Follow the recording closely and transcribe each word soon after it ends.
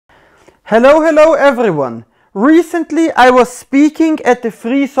Hello everyone. Recently I was speaking at the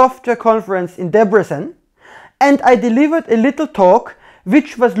Free Software Conference in Debrecen and I delivered a little talk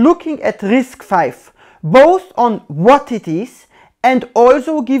which was looking at RISC-V, both on what it is and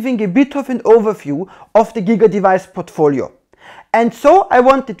also giving a bit of an overview of the Giga device portfolio. And so I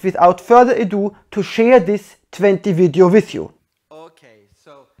wanted without further ado to share this 20 video with you. Okay,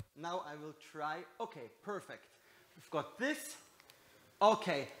 so now I will try. Okay, perfect. We've got this.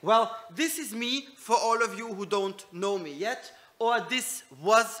 Okay, well, this is me for all of you who don't know me yet, or this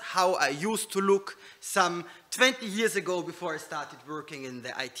was how I used to look some 20 years ago before I started working in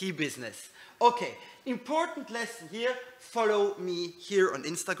the IT business. Okay, important lesson here, follow me here on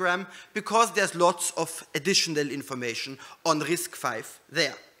Instagram, because there's lots of additional information on RISC-V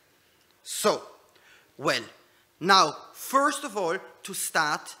there. So, well, now, first of all, to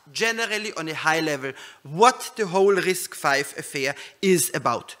start generally on a high level, what the whole RISC-V affair is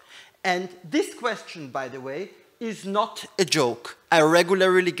about. And this question, by the way, is not a joke. I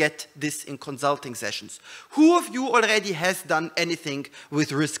regularly get this in consulting sessions. Who of you already has done anything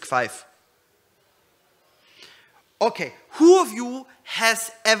with RISC-V? Okay, who of you has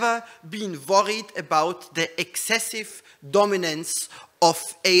ever been worried about the excessive dominance of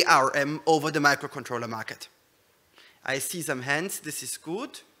ARM over the microcontroller market? I see some hands, this is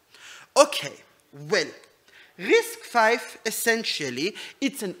good. Okay, well, RISC-V essentially,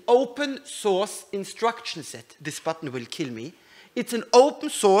 it's an open source instruction set. This button will kill me. It's an open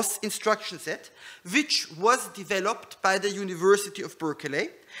source instruction set which was developed by the University of Berkeley.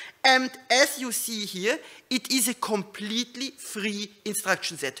 And as you see here, it is a completely free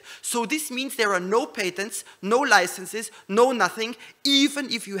instruction set. So this means there are no patents, no licenses, no nothing,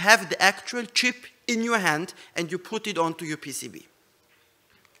 even if you have the actual chip in your hand and you put it onto your PCB.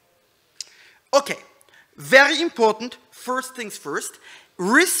 Okay, very important, first things first,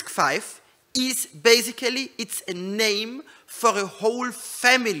 RISC-V is basically, it's a name for a whole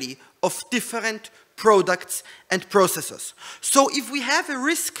family of different products and processors. So if we have a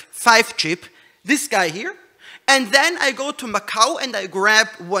RISC-V chip, this guy here, and then I go to Macau and I grab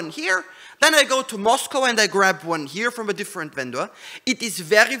one here, then I go to Moscow and I grab one here from a different vendor, it is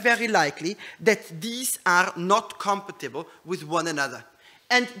very, very likely that these are not compatible with one another.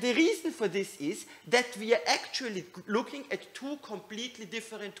 And the reason for this is that we are actually looking at two completely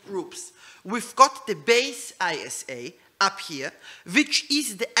different groups. We've got the base ISA up here, which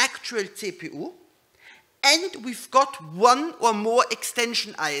is the actual CPU, and we've got one or more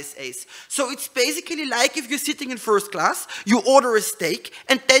extension ISAs. So it's basically like if you're sitting in first class, you order a steak,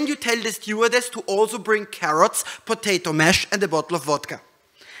 and then you tell the stewardess to also bring carrots, potato mash, and a bottle of vodka.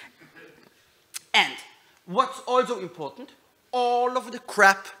 And what's also important, all of the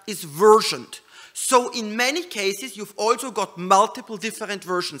crap is versioned. So in many cases, you've also got multiple different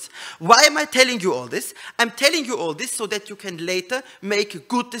versions. Why am I telling you all this? I'm telling you all this so that you can later make a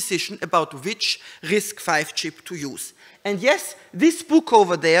good decision about which RISC-V chip to use. And yes, this book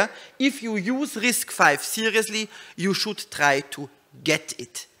over there, if you use RISC-V seriously, you should try to get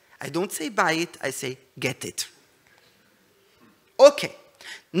it. I don't say buy it, I say get it. Okay,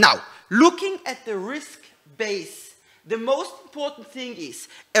 now, looking at the RISC base, the most important thing is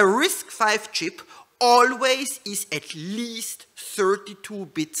a RISC-V chip always is at least 32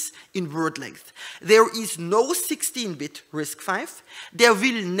 bits in word length. There is no 16-bit RISC-V. There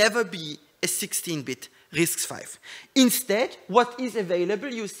will never be a 16-bit RISC-V. Instead, what is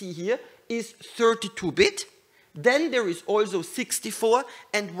available, you see here, is 32-bit. Then there is also 64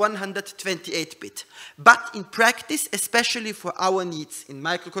 and 128-bit. But in practice, especially for our needs in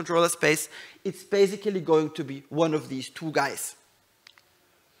microcontroller space, it's basically going to be one of these two guys.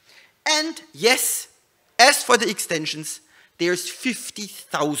 And yes, as for the extensions, there's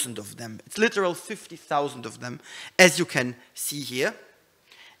 50,000 of them. It's literal 50,000 of them, as you can see here.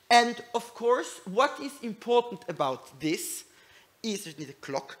 And of course, what is important about this is, I need a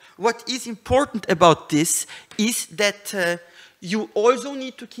clock. What is important about this is that you also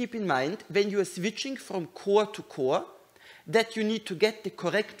need to keep in mind when you are switching from core to core that you need to get the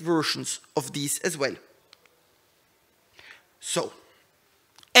correct versions of these as well. So,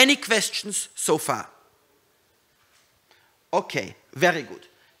 any questions so far? Okay, very good.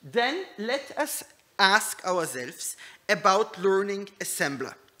 Then let us ask ourselves about learning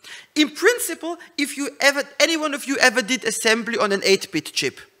assembler. In principle, if you ever, any one of you ever did assembly on an 8-bit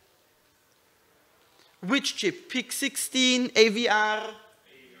chip? Which chip? PIC16, AVR?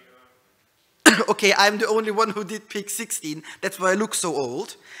 Okay, I'm the only one who did PIC16. That's why I look so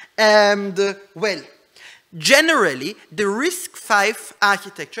old. Well, Generally, the RISC-V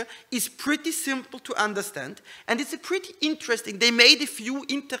architecture is pretty simple to understand, and it's a pretty interesting. They made a few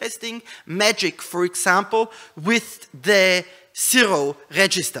interesting magic, for example, with the 0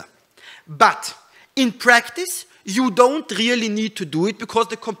 register. But in practice, you don't really need to do it because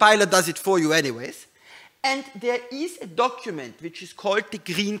the compiler does it for you anyways. And there is a document which is called the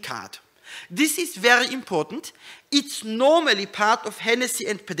green card. This is very important. It's normally part of Hennessy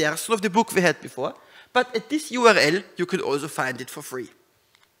and Pedersen of the book we had before. But at this URL, you could also find it for free.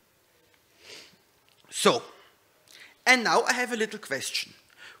 So, and now I have a little question.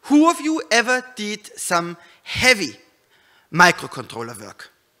 Who of you ever did some heavy microcontroller work?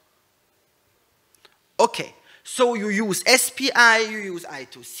 Okay, so you use SPI, you use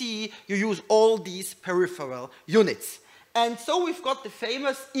I2C, you use all these peripheral units. And so we've got the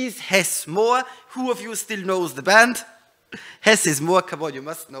famous Is Hess More? Who of you still knows the band? Hess is more, come on, you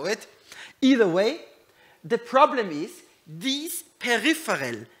must know it. Either way, the problem is these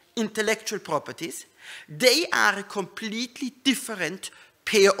peripheral intellectual properties, they are a completely different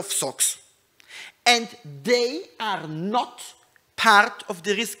pair of socks. And they are not part of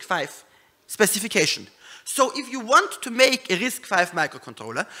the RISC-V specification. So if you want to make a RISC-V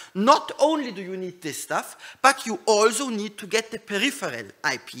microcontroller, not only do you need this stuff, but you also need to get the peripheral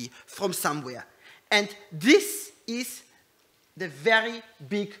IP from somewhere. And this is the very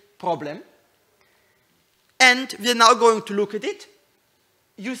big problem. And we're now going to look at it.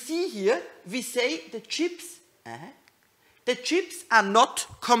 You see here, we say the chips are not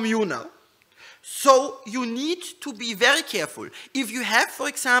communal. So you need to be very careful. If you have, for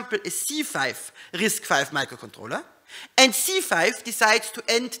example, a C5 RISC-V microcontroller, and C5 decides to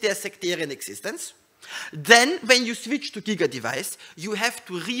end their sectarian existence, then when you switch to GigaDevice, you have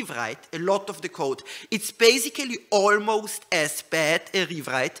to rewrite a lot of the code. It's basically almost as bad a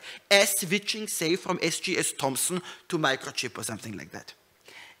rewrite as switching, say, from SGS Thompson to Microchip or something like that.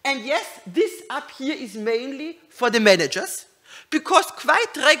 And yes, this up here is mainly for the managers, because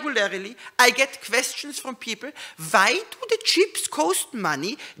quite regularly I get questions from people, why do the chips cost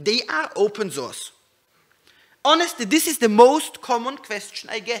money? They are open source. Honestly, this is the most common question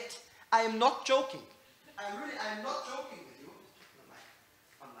I get. I am not joking. I'm not joking with you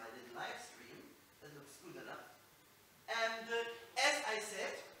on my little live stream. That looks good enough. And as I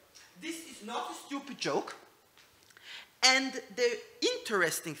said, this is not a stupid joke. And the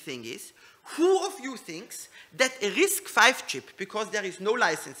interesting thing is, who of you thinks that a RISC-V chip, because there is no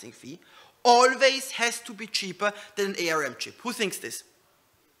licensing fee, always has to be cheaper than an ARM chip? Who thinks this?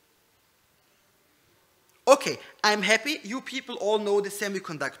 Okay, I'm happy you people all know the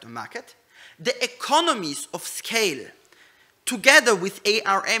semiconductor market. The economies of scale, together with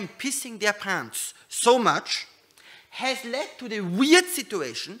ARM pissing their pants so much, has led to the weird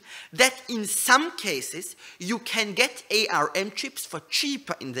situation that in some cases you can get ARM chips for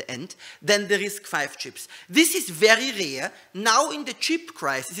cheaper in the end than the RISC-V chips. This is very rare. Now in the chip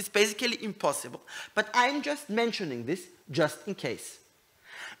crisis it's basically impossible, but I'm just mentioning this just in case.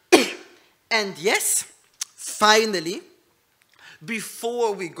 And yes, finally,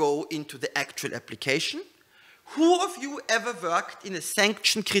 before we go into the actual application, who of you ever worked in a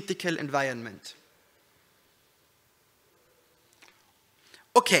sanction critical environment?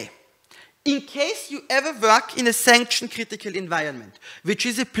 Okay, in case you ever work in a sanction critical environment, which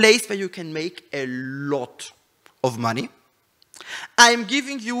is a place where you can make a lot of money, I'm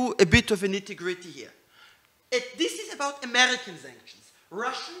giving you a bit of a nitty-gritty here. This is about American sanctions.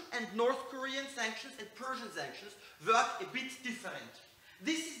 Russian and North Korean sanctions and Persian sanctions work a bit different.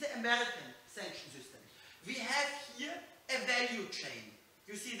 This is the American sanction system. We have here a value chain.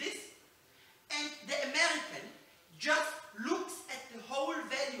 You see this? And the American just looks at the whole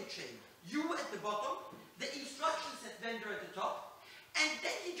value chain. You at the bottom, the instruction set vendor at the top, and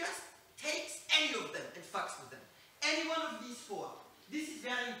then he just takes any of them and fucks with them. Any one of these four. This is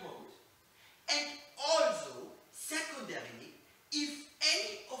very important. And also, secondarily, if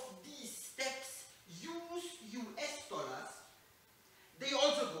any of these steps use US dollars, they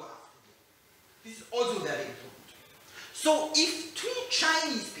also go after you. This is also very important. So if two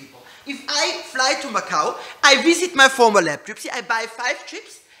Chinese people, if I fly to Macau, I visit my former lab gypsy, I buy 5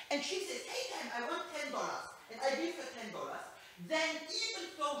 chips, and she says, hey Dan, I want $10, and I give her $10, then even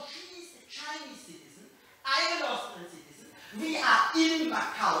though she is a Chinese citizen, I am an Austrian citizen, we are in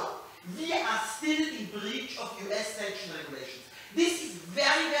Macau, we are still in breach of US sanction regulations. This is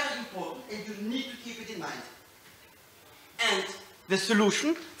very, very important, and you need to keep it in mind. And the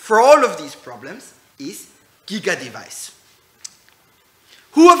solution for all of these problems is GigaDevice.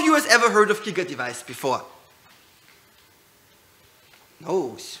 Who of you has ever heard of GigaDevice before?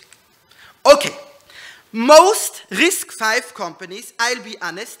 No. Okay. Most RISC-V companies, I'll be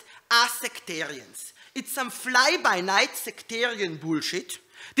honest, are sectarians. It's some fly-by-night sectarian bullshit.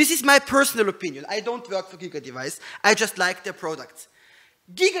 This is my personal opinion. I don't work for GigaDevice. I just like their products.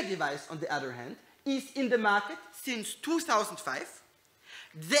 GigaDevice, on the other hand, is in the market since 2005.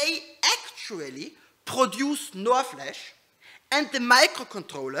 They actually produce NOR flash, and the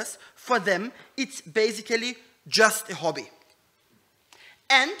microcontrollers, for them, it's basically just a hobby.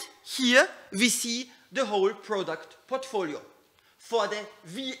 And here we see the whole product portfolio for the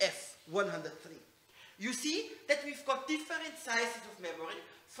VF103. You see that we've got different sizes of memory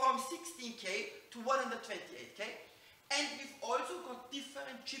from 16K to 128K, and we've also got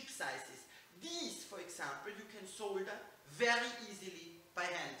different chip sizes. These, for example, you can solder very easily by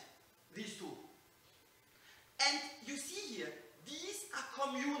hand, these two. And you see here, these are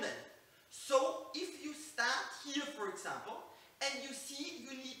communal. So if you start here, for example, and you see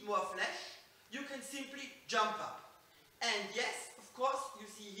you need more flash, you can simply jump up. And yes, of course, you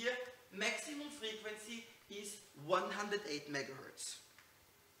see here, maximum frequency is 108 megahertz.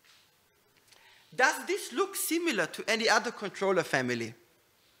 Does this look similar to any other controller family?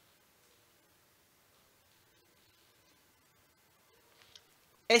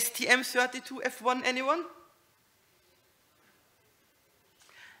 STM32F1, anyone?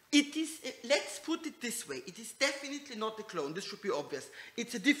 It is, let's put it this way, it is definitely not a clone, this should be obvious.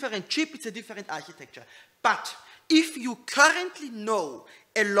 It's a different chip, it's a different architecture. But if you currently know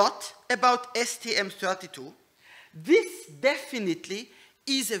a lot about STM32, this definitely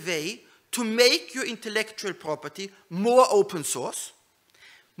is a way to make your intellectual property more open source,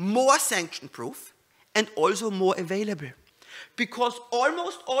 more sanction proof, and also more available. Because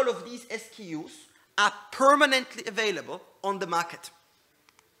almost all of these SKUs are permanently available on the market.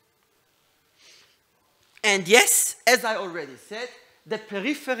 And yes, as I already said, the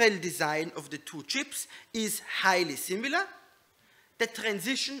peripheral design of the two chips is highly similar. The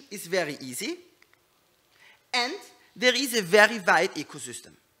transition is very easy. And there is a very wide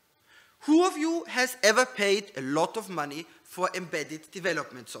ecosystem. Who of you has ever paid a lot of money for embedded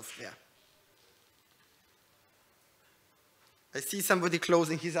development software? I see somebody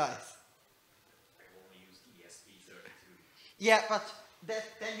closing his eyes. I only use ESP32. Yeah, but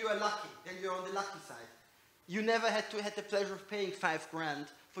then you are lucky. Then you're on the lucky side. You never had the pleasure of paying $5,000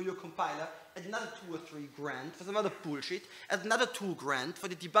 for your compiler, and another $2 or $3,000 for some other bullshit, and another $2,000 for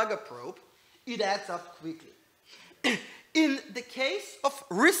the debugger probe. It adds up quickly. In the case of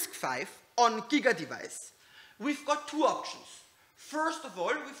RISC-V on GigaDevice, we've got two options. First of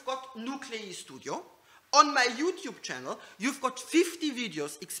all, we've got Nuclei Studio. On my YouTube channel, you've got 50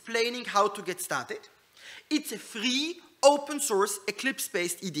 videos explaining how to get started. It's a free, open source,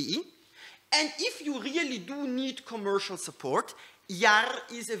 Eclipse-based IDE. And if you really do need commercial support, YAR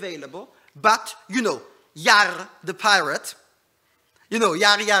is available. But, you know, YAR the pirate. You know,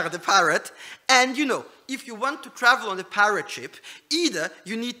 YAR the pirate. And, you know, if you want to travel on a pirate ship, either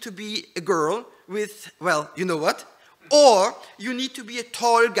you need to be a girl with, well, you know what? Or you need to be a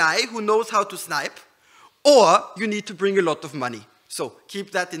tall guy who knows how to snipe. Or you need to bring a lot of money. So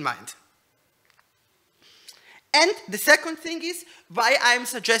keep that in mind. And the second thing is why I'm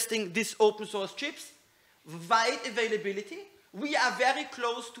suggesting these open source chips. Wide availability. We are very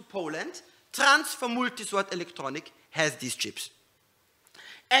close to Poland. Transfer Multisort Electronic has these chips.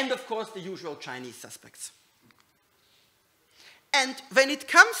 And of course the usual Chinese suspects. And when it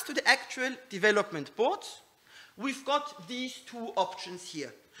comes to the actual development boards, we've got these two options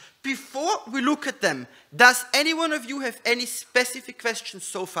here. Before we look at them, does any one of you have any specific questions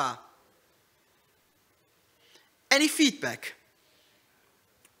so far? Any feedback?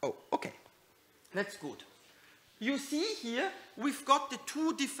 Oh, okay. That's good. You see here, we've got the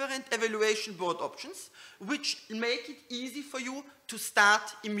two different evaluation board options, which make it easy for you to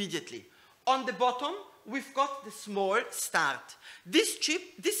start immediately. On the bottom, we've got the small start. This chip,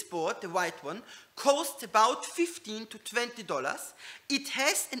 this board, the white one, costs about $15 to $20. It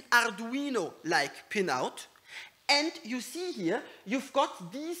has an Arduino-like pinout. And you see here, you've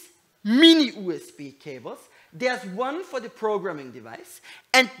got these mini USB cables. There's one for the programming device,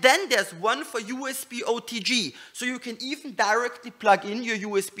 and then there's one for USB OTG. So you can even directly plug in your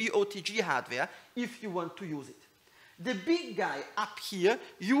USB OTG hardware if you want to use it. The big guy up here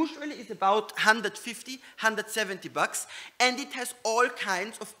usually is about $150, $170, and it has all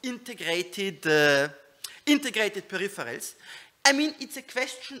kinds of integrated peripherals. I mean, it's a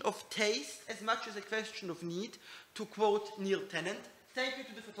question of taste as much as a question of need, to quote Neil Tennant. Thank you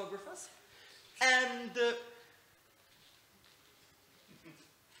to the photographers. And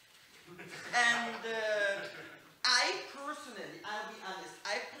I personally, I'll be honest,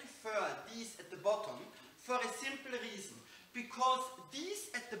 I prefer these at the bottom for a simple reason. Because these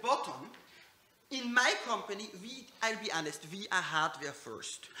at the bottom, in my company, I'll be honest, we are hardware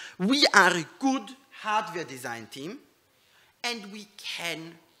first. We are a good hardware design team, and we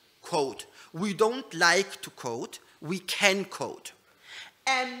can code. We don't like to code, we can code.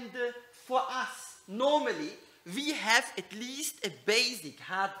 And for us, normally, we have at least a basic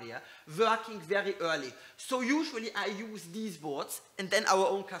hardware working very early. So usually I use these boards and then our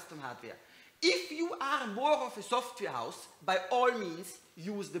own custom hardware. If you are more of a software house, by all means,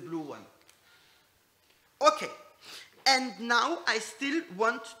 use the blue one. Okay, and now I still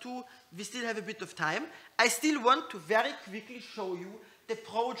want to, we still have a bit of time, I still want to very quickly show you the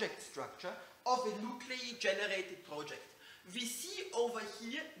project structure of a nuclei generated project. We see over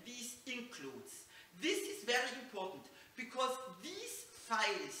here these includes. This is very important because these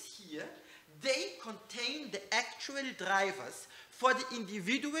files here, they contain the actual drivers for the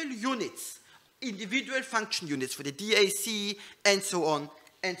individual units, individual function units for the DAC and so on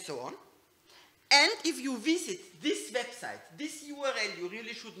and so on. And if you visit this website, this URL you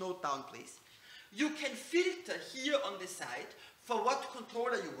really should note down please, you can filter here on the side for what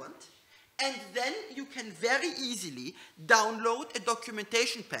controller you want, and then you can very easily download a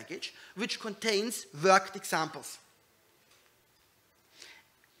documentation package which contains worked examples.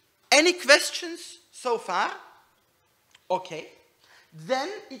 Any questions so far? Okay. Then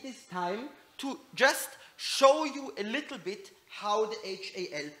it is time to just show you a little bit how the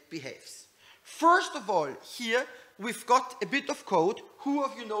HAL behaves. First of all, here we've got a bit of code. Who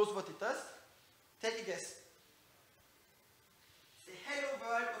of you knows what it does? Take a guess. The hello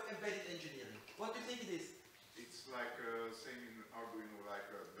world of embedded engineering. What do you think it is? It's like same in Arduino, like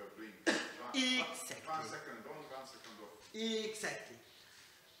the blink. Exactly. 1 second on, 1 second off. Exactly.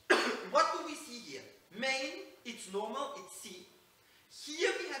 What do we see here? Main, it's normal, it's C.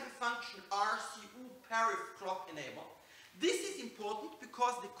 Here we have a function RCU perif clock enable. This is important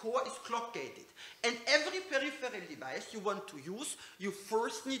because the core is clock gated. And every peripheral device you want to use, you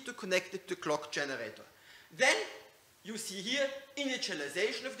first need to connect it to clock generator. Then you see here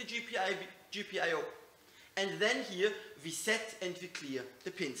initialization of the GPIO. And then here we set and we clear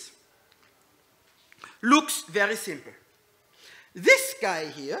the pins. Looks very simple. This guy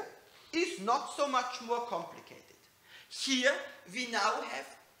here is not so much more complicated. Here we now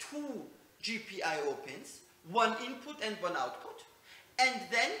have 2 GPIO pins, one input and one output, and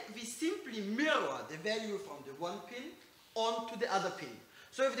then we simply mirror the value from the one pin onto the other pin.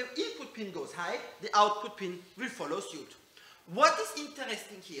 So if the input pin goes high, the output pin will follow suit. What is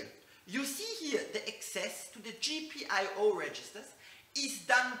interesting here? You see here the access to the GPIO registers is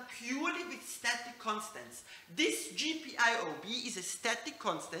done purely with static constants. This GPIOB is a static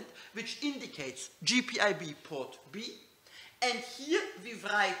constant which indicates GPIB port B, and here we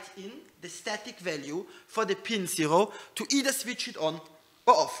write in the static value for the pin 0 to either switch it on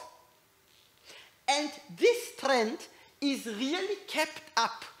or off. And this trend is really kept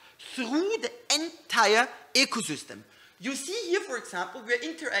up through the entire ecosystem. You see here, for example, we're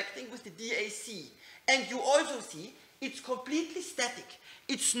interacting with the DAC, and you also see it's completely static.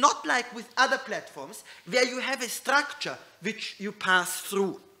 It's not like with other platforms where you have a structure which you pass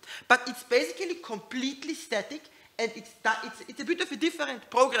through. But it's basically completely static, and it's a bit of a different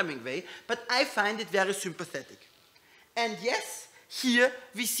programming way, but I find it very sympathetic. And yes, here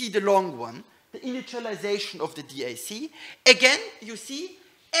we see the long one, the initialization of the DAC. Again, you see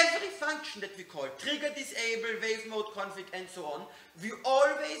every function that we call trigger disable, wave mode config, and so on, we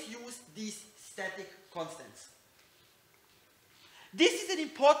always use these static constants. This is an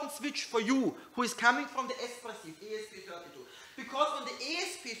important switch for you who is coming from the espressive ESP32, because on the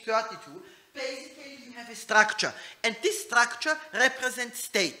ESP32 basically you have a structure, and this structure represents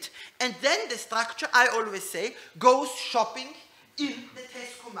state, and then the structure, I always say, goes shopping in the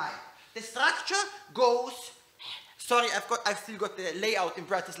Tesco mile. The structure goes, sorry, I've still got the layout in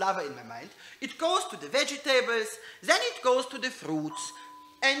Bratislava in my mind. It goes to the vegetables, then it goes to the fruits,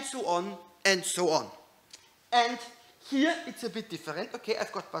 and so on and so on. And here it's a bit different. Okay,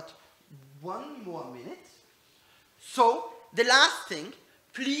 I've got but 1 more minute. So the last thing,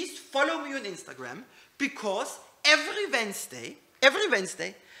 please follow me on Instagram, because every Wednesday,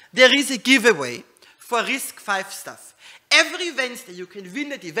 there is a giveaway for RISC-V stuff. Every Wednesday you can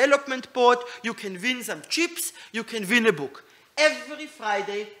win a development board, you can win some chips, you can win a book. Every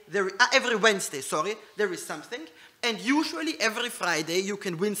Wednesday, sorry, there is something, and usually every Friday you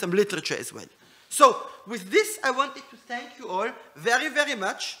can win some literature as well. So with this, I wanted to thank you all very, very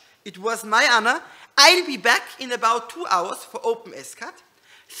much. It was my honor. I'll be back in about 2 hours for OpenSCAD,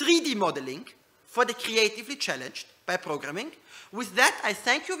 3D modeling for the creatively challenged by programming. With that, I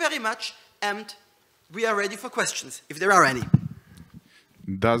thank you very much, and We are ready for questions, if there are any.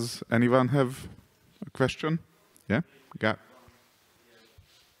 Does anyone have a question? Yeah?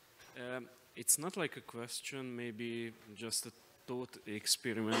 It's not like a question, maybe just a thought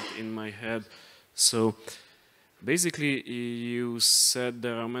experiment in my head. So basically you said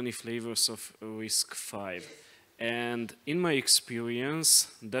there are many flavors of RISC-V. And in my experience,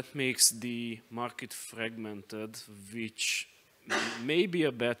 that makes the market fragmented, which may be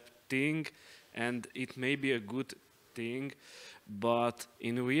a bad thing and it may be a good thing, but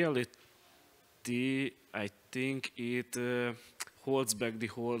in reality, I think it holds back the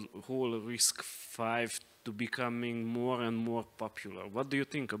whole RISC-V to becoming more and more popular. What do you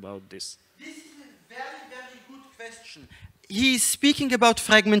think about this? This is a very, very good question. He is speaking about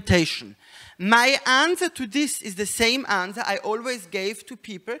fragmentation. My answer to this is the same answer I always gave to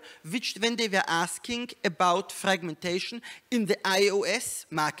people when they were asking about fragmentation in the iOS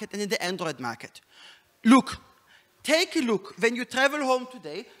market and in the Android market. Look, take a look. When you travel home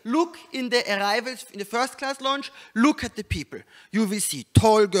today, look in the arrivals, in the first class lounge, look at the people. You will see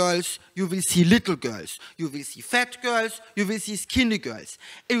tall girls, you will see little girls, you will see fat girls, you will see skinny girls.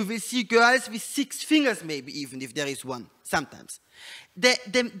 And you will see girls with 6 fingers maybe even, if there is one, sometimes.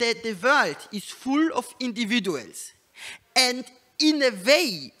 The world is full of individuals. And in a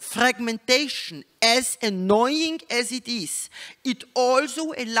way, fragmentation, as annoying as it is, it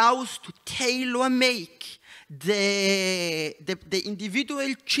also allows to tailor-make the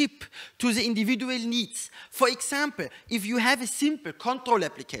individual chip to the individual needs. For example, if you have a simple control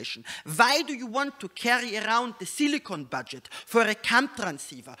application, why do you want to carry around the silicon budget for a CAM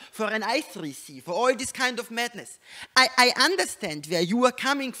transceiver, for an I3C, for all this kind of madness? I understand where you are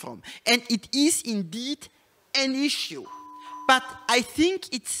coming from, and it is indeed an issue. But I think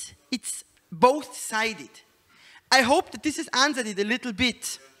it's both-sided. I hope that this has answered it a little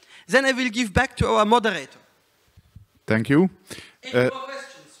bit. Then I will give back to our moderator. Thank you. Any more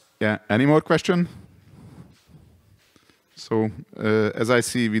questions? Yeah, any more question? So, as I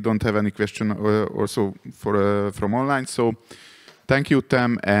see, we don't have any question also from online. So, thank you,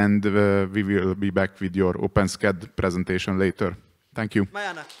 Tem, and we will be back with your OpenSCAD presentation later. Thank you.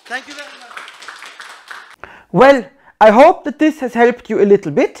 Mariana, thank you very much. Well, I hope that this has helped you a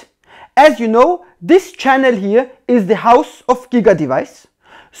little bit. As you know, this channel here is the house of GigaDevice.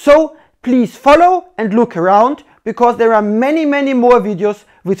 So please follow and look around, because there are many, many more videos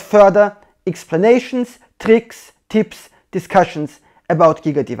with further explanations, tricks, tips, discussions about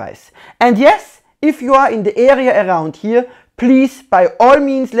GigaDevice. And yes, if you are in the area around here, please by all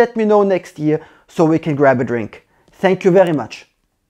means let me know next year so we can grab a drink. Thank you very much.